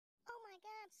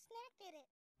snapped at it.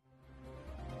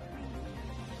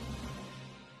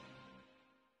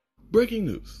 Breaking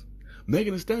news.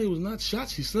 Megan Thee Stallion was not shot,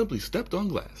 she simply stepped on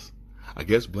glass. I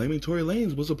guess blaming Tory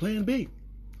Lanez was a plan B.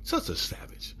 Such a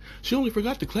savage. She only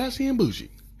forgot the classy and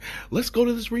bougie. Let's go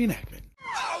to this reenactment.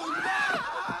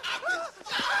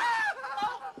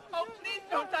 Oh, please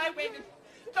don't die, Wayman.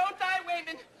 Don't die,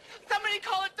 Wayman. Somebody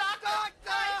call a doctor.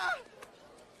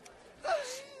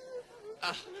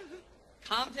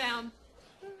 Calm down.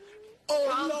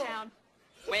 Calm down.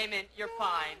 Wayman, you're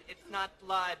fine. It's not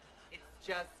blood. It's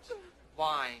just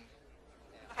wine.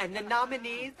 And the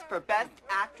nominees for Best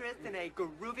Actress in a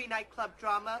Groovy Nightclub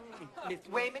Drama, Miss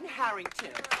Wayman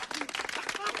Harrington.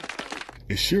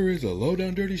 It sure is a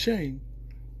low-down dirty shame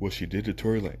what she did to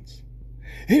Tory Lanez.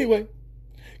 Anyway,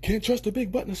 can't trust a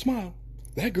big button to smile.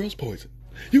 That girl's poison.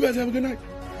 You guys have a good night.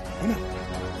 I'm out.